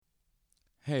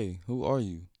Hey, who are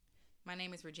you? My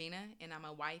name is Regina, and I'm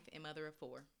a wife and mother of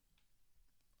four.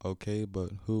 Okay,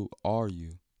 but who are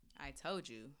you? I told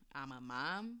you, I'm a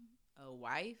mom, a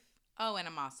wife. Oh, and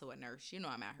I'm also a nurse. You know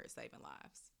I'm out here saving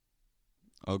lives.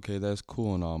 Okay, that's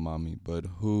cool and all, mommy, but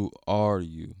who are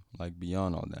you? Like,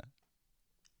 beyond all that.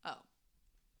 Oh,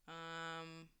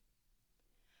 um,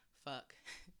 fuck.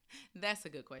 That's a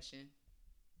good question.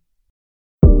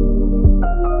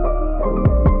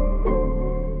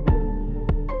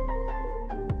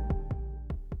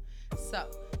 So,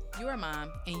 you're a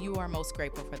mom, and you are most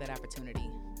grateful for that opportunity.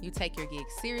 You take your gig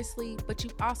seriously, but you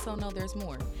also know there's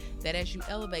more. That as you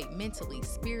elevate mentally,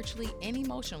 spiritually, and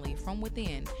emotionally from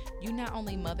within, you not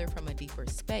only mother from a deeper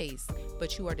space,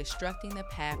 but you are destructing the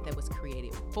path that was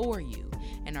created for you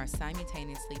and are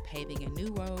simultaneously paving a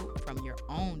new road from your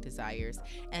own desires.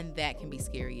 And that can be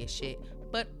scary as shit,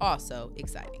 but also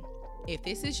exciting. If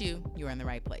this is you, you're in the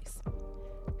right place.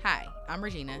 Hi, I'm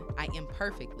Regina. I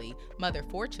imperfectly mother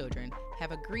four children,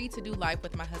 have agreed to do life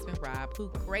with my husband Rob, who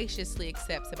graciously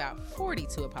accepts about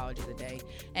 42 apologies a day,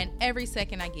 and every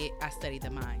second I get, I study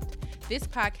the mind. This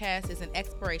podcast is an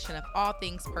exploration of all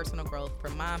things personal growth for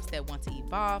moms that want to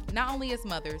evolve, not only as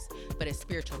mothers, but as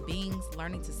spiritual beings,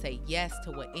 learning to say yes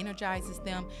to what energizes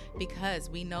them, because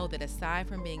we know that aside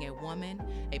from being a woman,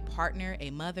 a partner,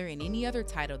 a mother, and any other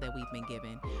title that we've been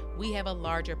given, we have a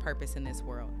larger purpose in this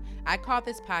world. I call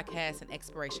this podcast an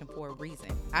exploration for a reason.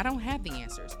 I don't have the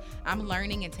answers. I'm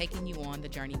learning and taking you on the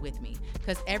journey with me,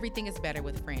 because everything is better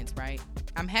with friends, right?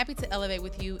 I'm happy to elevate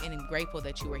with you and am grateful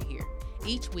that you are here.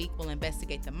 Each week, we'll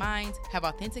investigate the mind, have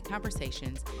authentic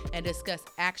conversations, and discuss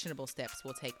actionable steps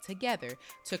we'll take together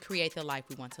to create the life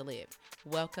we want to live.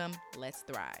 Welcome, let's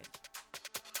thrive.